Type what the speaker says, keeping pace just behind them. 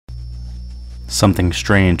Something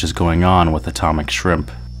strange is going on with Atomic Shrimp.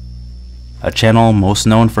 A channel most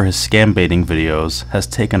known for his scam baiting videos has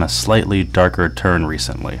taken a slightly darker turn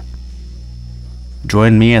recently.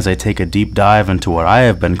 Join me as I take a deep dive into what I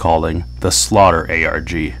have been calling the Slaughter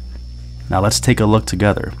ARG. Now let's take a look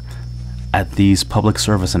together at these public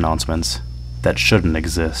service announcements that shouldn't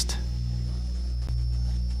exist.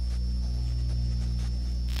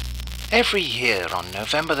 Every year on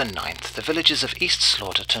November the 9th, the villages of East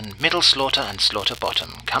Slaughterton, Middle Slaughter and Slaughter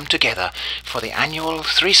Bottom come together for the annual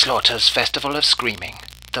Three Slaughters Festival of Screaming.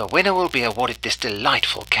 The winner will be awarded this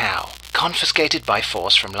delightful cow, confiscated by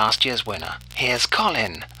force from last year's winner. Here's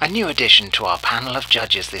Colin, a new addition to our panel of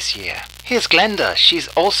judges this year. Here's Glenda, she's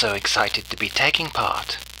also excited to be taking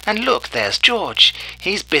part. And look, there's George.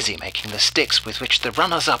 He's busy making the sticks with which the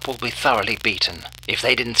runners-up will be thoroughly beaten. If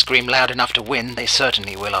they didn't scream loud enough to win, they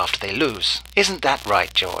certainly will after they lose. Isn't that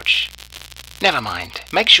right, George? Never mind.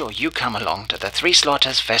 Make sure you come along to the Three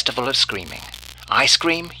Slaughters Festival of Screaming. I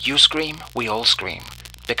scream, you scream, we all scream.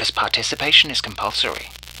 Because participation is compulsory.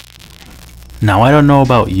 Now I don't know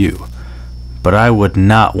about you, but I would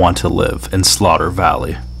not want to live in Slaughter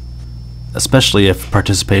Valley. Especially if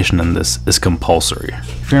participation in this is compulsory.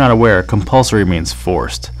 If you're not aware, compulsory means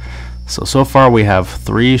forced. So far we have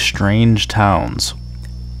 3 strange towns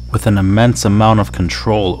with an immense amount of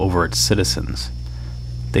control over its citizens.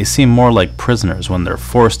 They seem more like prisoners when they're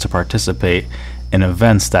forced to participate in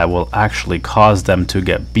events that will actually cause them to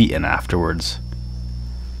get beaten afterwards.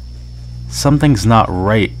 Something's not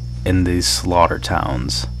right in these slaughter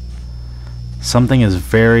towns. Something is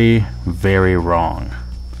very, very wrong.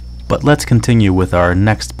 But let's continue with our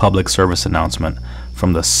next public service announcement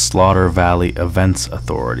from the Slaughter Valley Events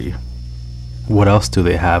Authority. What else do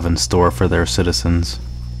they have in store for their citizens?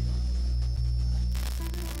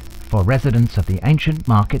 For residents of the ancient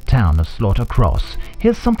market town of Slaughter Cross,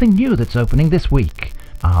 here's something new that's opening this week.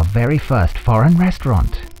 Our very first foreign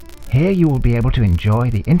restaurant. Here you will be able to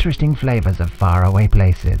enjoy the interesting flavors of faraway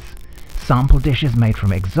places. Sample dishes made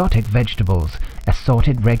from exotic vegetables,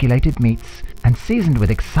 assorted regulated meats, and seasoned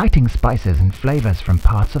with exciting spices and flavors from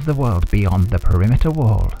parts of the world beyond the perimeter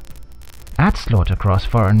wall. At Slaughter Cross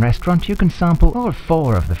Foreign Restaurant you can sample all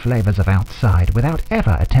 4 of the flavors of outside without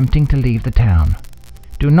ever attempting to leave the town.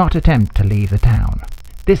 Do not attempt to leave the town.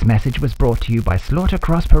 This message was brought to you by Slaughter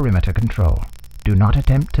Cross Perimeter Control. Do not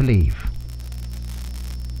attempt to leave.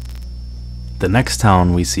 The next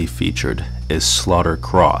town we see featured is Slaughter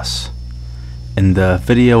Cross. In the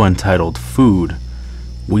video entitled Food,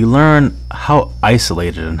 we learn how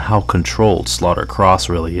isolated and how controlled Slaughter Cross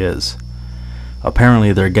really is.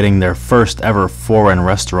 Apparently they're getting their first ever foreign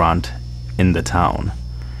restaurant in the town.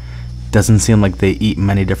 Doesn't seem like they eat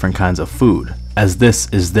many different kinds of food, as this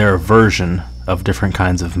is their version of different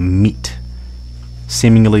kinds of meat.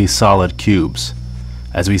 Seemingly solid cubes,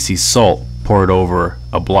 as we see salt poured over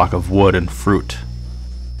a block of wood and fruit.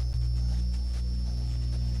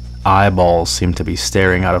 Eyeballs seem to be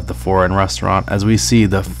staring out of the foreign restaurant as we see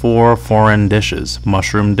the 4 foreign dishes: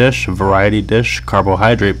 mushroom dish, variety dish,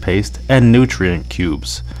 carbohydrate paste, and nutrient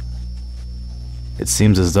cubes. It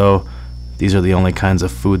seems as though these are the only kinds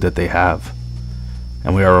of food that they have.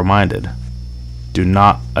 And we are reminded, do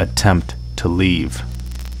not attempt to leave.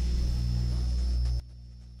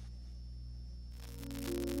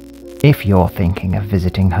 If you're thinking of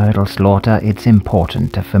visiting Hurdle Slaughter, it's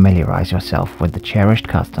important to familiarize yourself with the cherished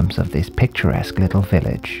customs of this picturesque little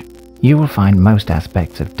village. You will find most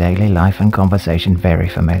aspects of daily life and conversation very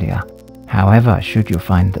familiar. However, should you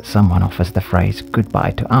find that someone offers the phrase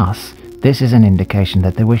 "goodbye to us," this is an indication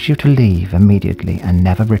that they wish you to leave immediately and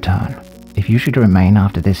never return. If you should remain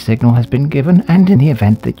after this signal has been given, and in the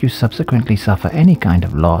event that you subsequently suffer any kind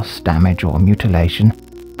of loss, damage or mutilation,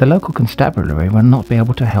 the local constabulary will not be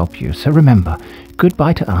able to help you, so remember,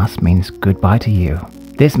 goodbye to us means goodbye to you.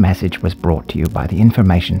 This message was brought to you by the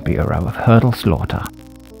Information Bureau of Hurdle Slaughter.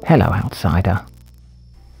 Hello, outsider.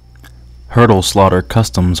 Hurdle Slaughter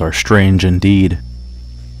customs are strange indeed.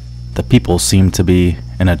 The people seem to be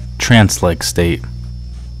in a trance-like state.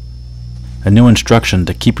 A new instruction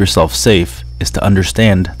to keep yourself safe is to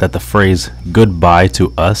understand that the phrase "goodbye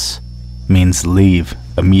to us" means leave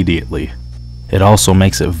immediately. It also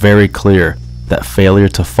makes it very clear that failure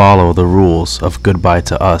to follow the rules of "goodbye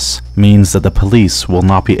to us" means that the police will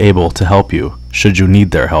not be able to help you should you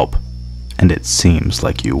need their help, and it seems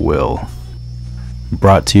like you will.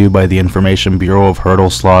 Brought to you by the Information Bureau of Hurdle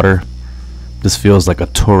Slaughter, this feels like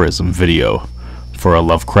a tourism video for a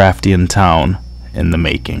Lovecraftian town in the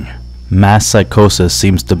making. Mass psychosis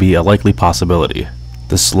seems to be a likely possibility.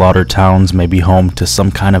 The slaughter towns may be home to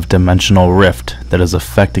some kind of dimensional rift that is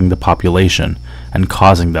affecting the population and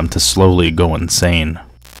causing them to slowly go insane.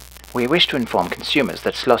 We wish to inform consumers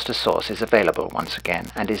that Sloster sauce is available once again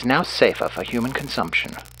and is now safer for human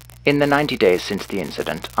consumption. In the 90 days since the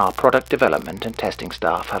incident, our product development and testing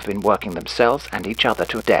staff have been working themselves and each other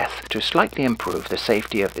to death to slightly improve the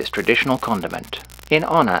safety of this traditional condiment. In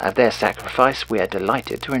honor of their sacrifice, we are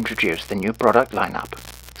delighted to introduce the new product lineup.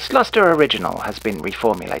 Sloster Original has been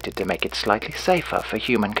reformulated to make it slightly safer for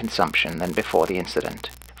human consumption than before the incident.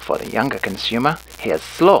 For the younger consumer, here's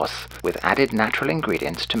Sloss with added natural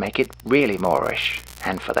ingredients to make it really moreish.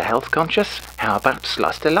 And for the health conscious, how about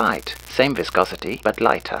Sloster Light? Same viscosity, but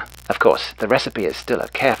lighter. Of course, the recipe is still a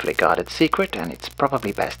carefully guarded secret, and it's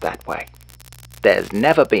probably best that way. There's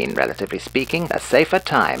never been, relatively speaking, a safer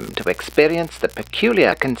time to experience the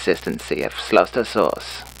peculiar consistency of Sloster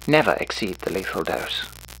sauce. Never exceed the lethal dose.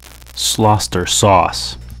 Sloster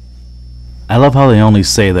sauce. I love how they only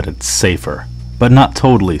say that it's safer, but not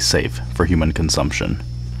totally safe for human consumption.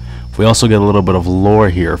 We also get a little bit of lore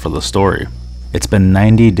here for the story. It's been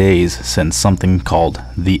 90 days since something called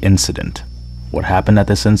the incident. What happened at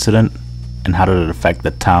this incident, and how did it affect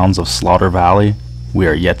the towns of Slaughter Valley? We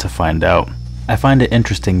are yet to find out. I find it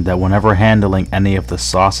interesting that whenever handling any of the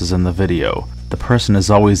sauces in the video, the person is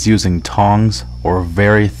always using tongs or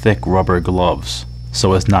very thick rubber gloves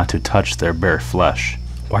so as not to touch their bare flesh.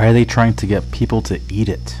 Why are they trying to get people to eat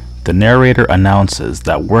it? The narrator announces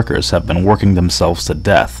that workers have been working themselves to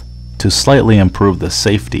death to slightly improve the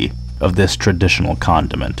safety of this traditional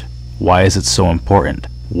condiment. Why is it so important?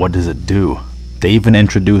 What does it do? They even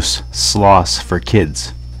introduce Sloss for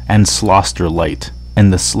kids and Sloster Light. In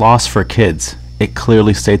the Sloss for kids, it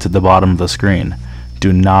clearly states at the bottom of the screen,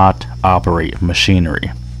 do not operate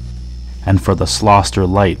machinery. And for the Sloster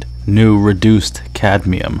Light, new reduced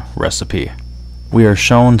cadmium recipe. We are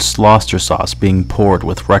shown Sloster sauce being poured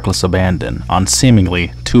with reckless abandon on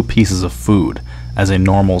seemingly 2 pieces of food as a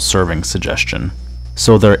normal serving suggestion.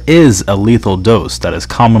 So there is a lethal dose that is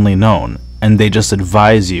commonly known, and they just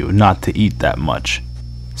advise you not to eat that much.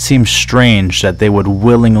 Seems strange that they would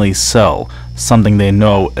willingly sell something they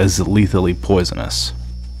know is lethally poisonous.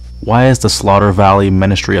 Why is the Slaughter Valley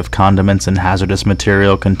Ministry of Condiments and Hazardous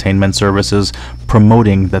Material Containment Services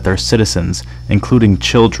promoting that their citizens, including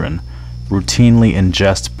children, routinely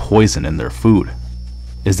ingest poison in their food?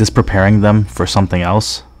 Is this preparing them for something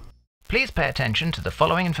else? Please pay attention to the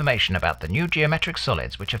following information about the new geometric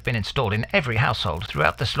solids which have been installed in every household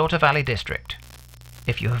throughout the Slaughter Valley district.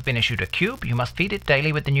 If you have been issued a cube, you must feed it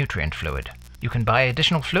daily with the nutrient fluid. You can buy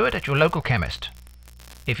additional fluid at your local chemist.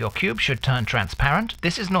 If your cube should turn transparent,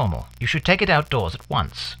 this is normal. You should take it outdoors at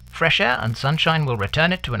once. Fresh air and sunshine will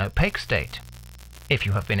return it to an opaque state. If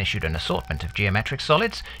you have been issued an assortment of geometric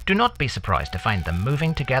solids, do not be surprised to find them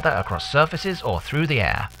moving together across surfaces or through the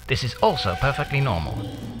air. This is also perfectly normal.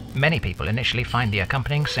 Many people initially find the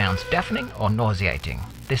accompanying sounds deafening or nauseating.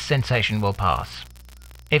 This sensation will pass.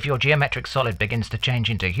 If your geometric solid begins to change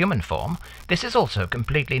into human form, this is also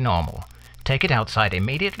completely normal. Take it outside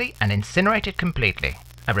immediately and incinerate it completely.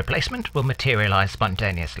 A replacement will materialize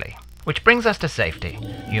spontaneously. Which brings us to safety.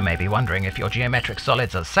 You may be wondering if your geometric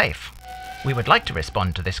solids are safe. We would like to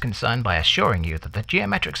respond to this concern by assuring you that the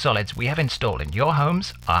geometric solids we have installed in your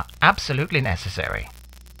homes are absolutely necessary.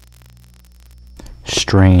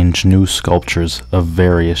 Strange new sculptures of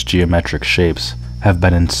various geometric shapes have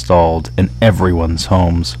been installed in everyone's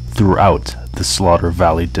homes throughout the Slaughter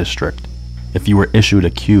Valley district. If you were issued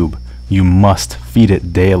a cube, you must feed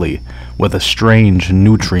it daily with a strange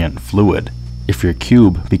nutrient fluid. If your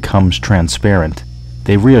cube becomes transparent,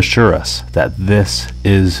 they reassure us that this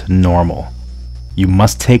is normal. You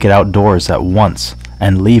must take it outdoors at once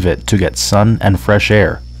and leave it to get sun and fresh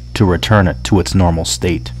air to return it to its normal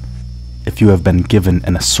state. If you have been given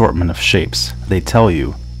an assortment of shapes, they tell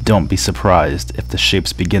you, don't be surprised if the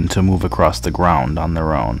shapes begin to move across the ground on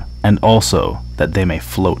their own, and also that they may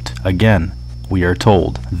float. Again, we are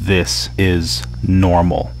told this is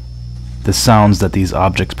normal. The sounds that these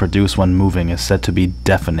objects produce when moving is said to be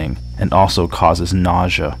deafening and also causes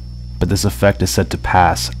nausea, but this effect is said to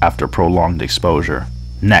pass after prolonged exposure.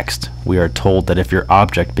 Next, we are told that if your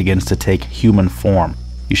object begins to take human form,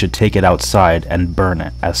 you should take it outside and burn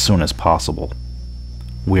it as soon as possible.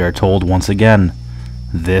 We are told once again,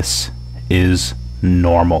 this is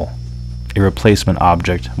normal. A replacement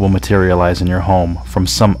object will materialize in your home from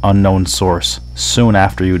some unknown source soon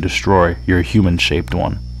after you destroy your human-shaped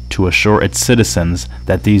one. To assure its citizens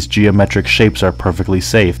that these geometric shapes are perfectly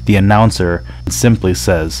safe, the announcer simply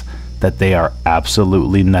says that they are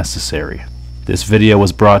absolutely necessary. This video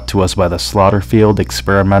was brought to us by the Slaughterfield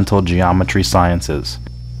Experimental Geometry Sciences.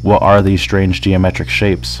 What are these strange geometric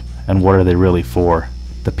shapes, and what are they really for?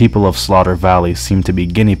 The people of Slaughter Valley seem to be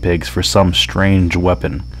guinea pigs for some strange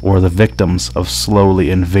weapon, or the victims of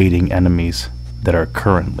slowly invading enemies that are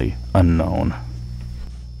currently unknown.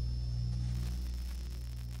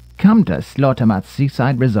 Come to Slaughtermouth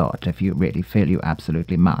Seaside Resort if you really feel you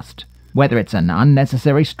absolutely must. Whether it's an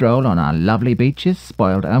unnecessary stroll on our lovely beaches,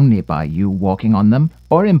 spoiled only by you walking on them,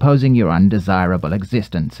 or imposing your undesirable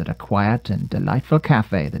existence at a quiet and delightful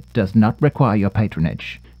cafe that does not require your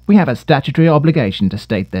patronage, we have a statutory obligation to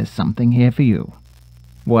state there's something here for you.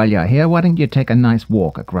 While you're here, why don't you take a nice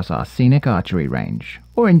walk across our scenic archery range,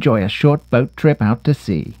 or enjoy a short boat trip out to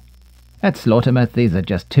sea? At Slaughtermouth, these are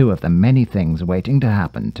just two of the many things waiting to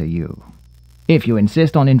happen to you. If you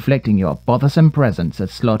insist on inflicting your bothersome presence at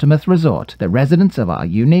Slaughtermouth Resort, the residents of our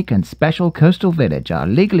unique and special coastal village are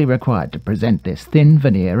legally required to present this thin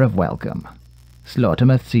veneer of welcome.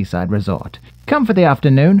 Slaughtermouth Seaside Resort. Come for the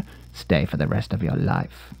afternoon, stay for the rest of your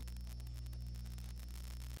life.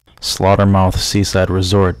 Slaughtermouth Seaside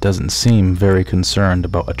Resort doesn't seem very concerned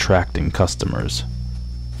about attracting customers.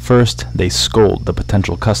 First, they scold the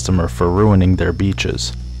potential customer for ruining their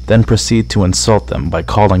beaches, then proceed to insult them by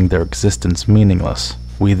calling their existence meaningless.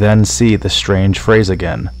 We then see the strange phrase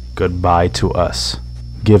again, "goodbye to us,"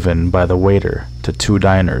 given by the waiter to two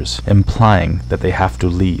diners, implying that they have to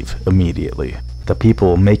leave immediately. The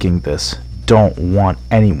people making this don't want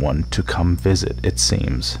anyone to come visit, it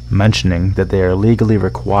seems, mentioning that they are legally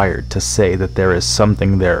required to say that there is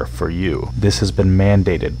something there for you. This has been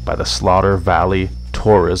mandated by the Slaughter Valley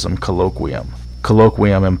Tourism Colloquium.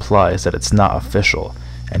 Colloquium implies that it's not official,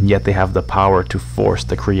 and yet they have the power to force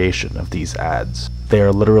the creation of these ads. They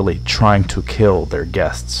are literally trying to kill their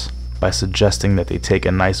guests by suggesting that they take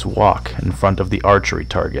a nice walk in front of the archery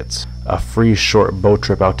targets. A free short boat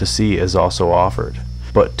trip out to sea is also offered,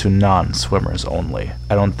 but to non-swimmers only.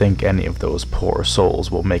 I don't think any of those poor souls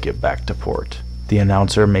will make it back to port. The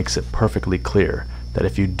announcer makes it perfectly clear that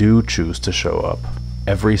if you do choose to show up,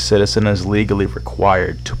 every citizen is legally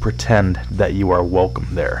required to pretend that you are welcome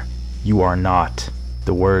there. You are not.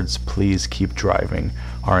 The words "please keep driving"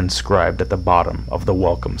 are inscribed at the bottom of the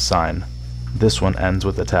welcome sign. This one ends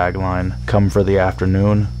with the tagline, "Come for the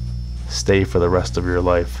afternoon, stay for the rest of your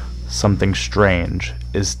life. Something strange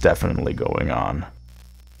is definitely going on."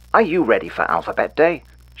 Are you ready for Alphabet Day?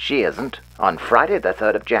 She isn't. On Friday the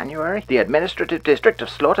 3rd of January, the Administrative District of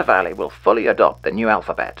Slaughter Valley will fully adopt the new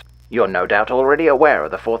alphabet. You're no doubt already aware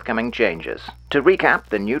of the forthcoming changes. To recap,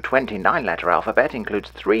 the new 29-letter alphabet includes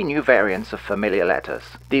 3 new variants of familiar letters.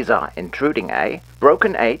 These are intruding A,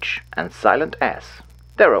 broken H, and silent S.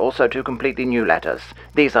 There are also 2 completely new letters.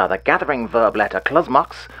 These are the gathering verb letter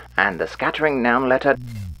Kluzmox and the scattering noun letter.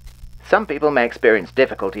 Some people may experience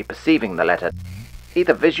difficulty perceiving the letter,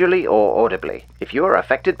 either visually or audibly. If you are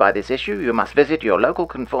affected by this issue, you must visit your local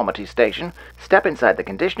conformity station, step inside the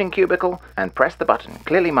conditioning cubicle, and press the button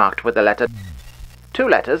clearly marked with the letter. 2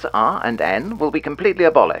 letters, R and N, will be completely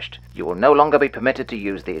abolished. You will no longer be permitted to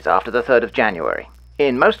use these after the 3rd of January.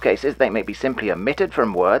 In most cases, they may be simply omitted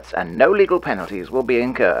from words, and no legal penalties will be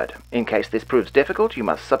incurred. In case this proves difficult, you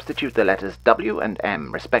must substitute the letters W and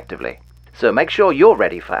M, respectively. So make sure you're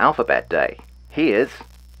ready for Alphabet Day. Here's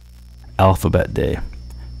Alphabet Day.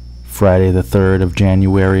 Friday the 3rd of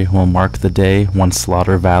January will mark the day when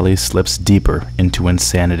Slaughter Valley slips deeper into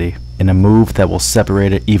insanity. In a move that will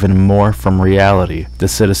separate it even more from reality, the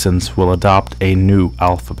citizens will adopt a new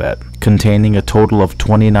alphabet. Containing a total of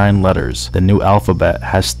 29 letters, the new alphabet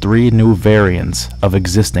has 3 new variants of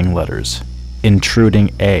existing letters.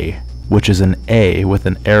 Intruding A, which is an A with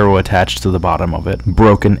an arrow attached to the bottom of it,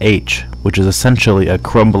 broken H, which is essentially a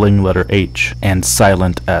crumbling letter H, and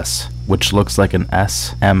silent S, which looks like an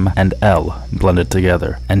S, M, and L blended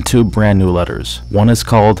together, and 2 brand new letters. One is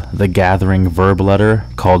called the gathering verb letter,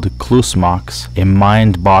 called Kluzmox. A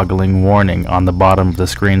mind-boggling warning on the bottom of the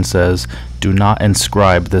screen says, "Do not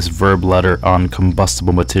inscribe this verb letter on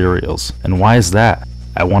combustible materials." And why is that?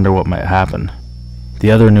 I wonder what might happen.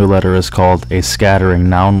 The other new letter is called a scattering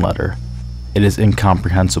noun letter. It is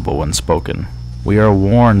incomprehensible when spoken. We are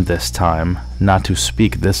warned this time not to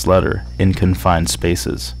speak this letter in confined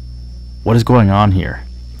spaces. What is going on here?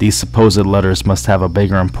 These supposed letters must have a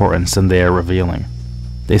bigger importance than they are revealing.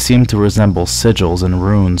 They seem to resemble sigils and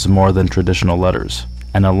runes more than traditional letters,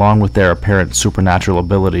 and along with their apparent supernatural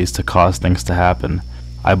abilities to cause things to happen,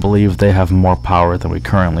 I believe they have more power than we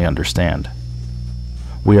currently understand.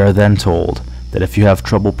 We are then told that if you have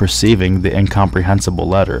trouble perceiving the incomprehensible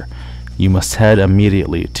letter, you must head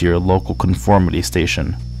immediately to your local conformity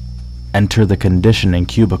station, enter the conditioning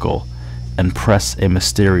cubicle, and press a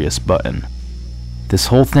mysterious button. This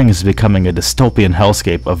whole thing is becoming a dystopian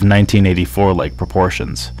hellscape of 1984-like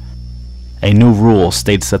proportions. A new rule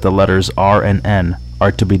states that the letters R and N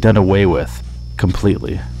are to be done away with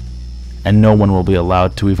completely, and no one will be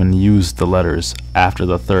allowed to even use the letters after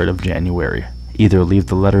the 3rd of January. Either leave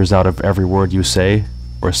the letters out of every word you say,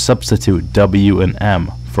 or substitute W and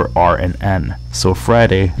M for R and N. So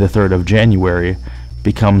Friday, the 3rd of January,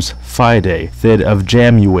 becomes Friday, 3rd of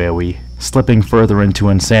January. Slipping further into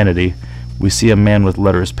insanity, we see a man with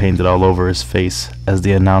letters painted all over his face as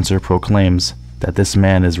the announcer proclaims that this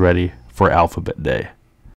man is ready for Alphabet Day.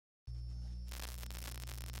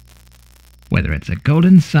 Whether it's a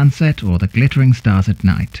golden sunset or the glittering stars at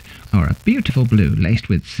night, or a beautiful blue laced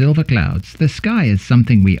with silver clouds, the sky is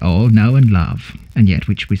something we all know and love, and yet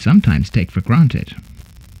which we sometimes take for granted.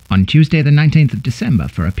 On Tuesday the 19th of December,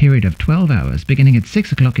 for a period of 12 hours beginning at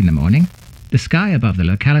 6 o'clock in the morning, the sky above the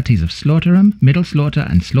localities of Slaughterham, Middle Slaughter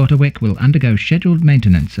and Slaughterwick will undergo scheduled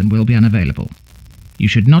maintenance and will be unavailable. You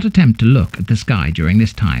should not attempt to look at the sky during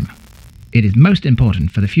this time. It is most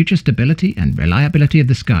important for the future stability and reliability of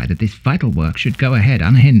the sky that this vital work should go ahead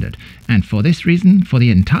unhindered, and for this reason, for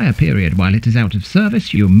the entire period while it is out of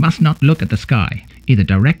service, you must not look at the sky, either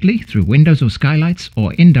directly through windows or skylights,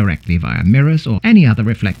 or indirectly via mirrors or any other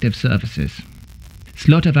reflective surfaces.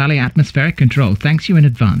 Slaughter Valley Atmospheric Control thanks you in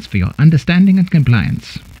advance for your understanding and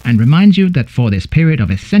compliance, and reminds you that for this period of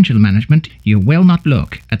essential management, you will not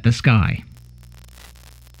look at the sky.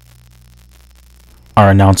 Our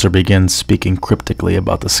announcer begins speaking cryptically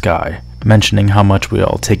about the sky, mentioning how much we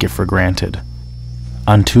all take it for granted.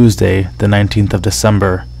 On Tuesday, the 19th of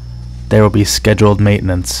December, there will be scheduled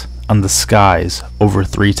maintenance on the skies over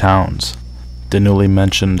 3 towns. The newly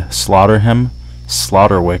mentioned Slaughterham,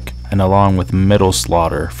 Slaughterwick, and along with Middle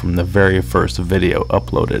Slaughter from the very first video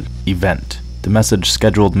uploaded event. The message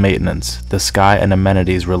scheduled maintenance, the sky and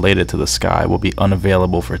amenities related to the sky will be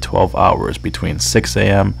unavailable for 12 hours between 6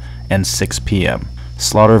 a.m. and 6 p.m.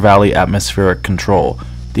 Slaughter Valley Atmospheric Control,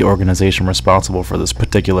 the organization responsible for this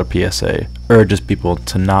particular PSA, urges people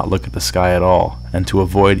to not look at the sky at all and to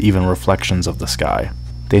avoid even reflections of the sky.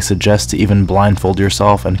 They suggest to even blindfold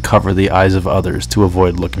yourself and cover the eyes of others to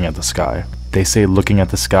avoid looking at the sky. They say looking at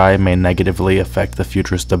the sky may negatively affect the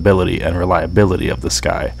future stability and reliability of the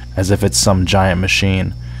sky, as if it's some giant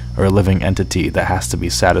machine or a living entity that has to be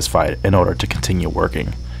satisfied in order to continue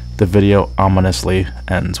working. The video ominously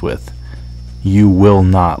ends with, "You will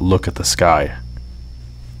not look at the sky."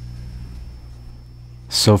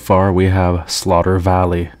 So far we have Slaughter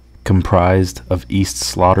Valley, comprised of East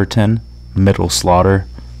Slaughterton, Middle Slaughter,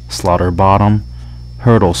 Slaughter Bottom,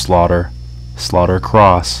 Hurdle Slaughter, Slaughter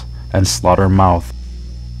Cross, and Slaughter Mouth,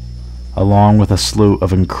 along with a slew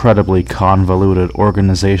of incredibly convoluted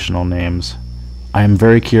organizational names. I am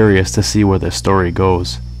very curious to see where this story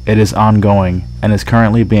goes. It is ongoing, and is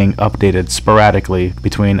currently being updated sporadically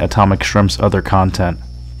between Atomic Shrimp's other content.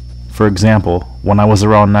 For example, when I was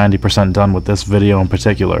around 90% done with this video in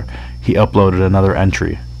particular, he uploaded another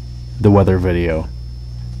entry, the weather video.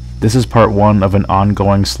 This is part 1 of an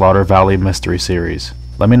ongoing Slaughter Valley mystery series.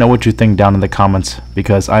 Let me know what you think down in the comments,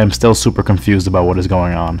 because I am still super confused about what is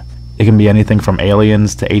going on. It can be anything from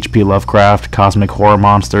aliens to H.P. Lovecraft, cosmic horror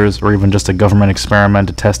monsters, or even just a government experiment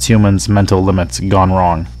to test humans' mental limits gone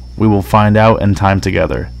wrong. We will find out in time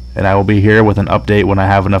together, and I will be here with an update when I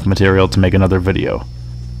have enough material to make another video.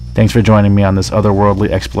 Thanks for joining me on this otherworldly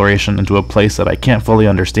exploration into a place that I can't fully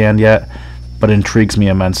understand yet, but intrigues me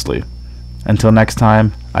immensely. Until next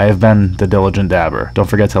time, I have been The Diligent Dabber. Don't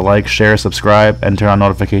forget to like, share, subscribe, and turn on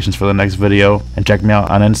notifications for the next video, and check me out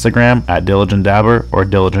on Instagram at Diligent Dabber or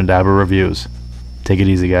Diligent Dabber Reviews. Take it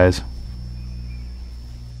easy, guys.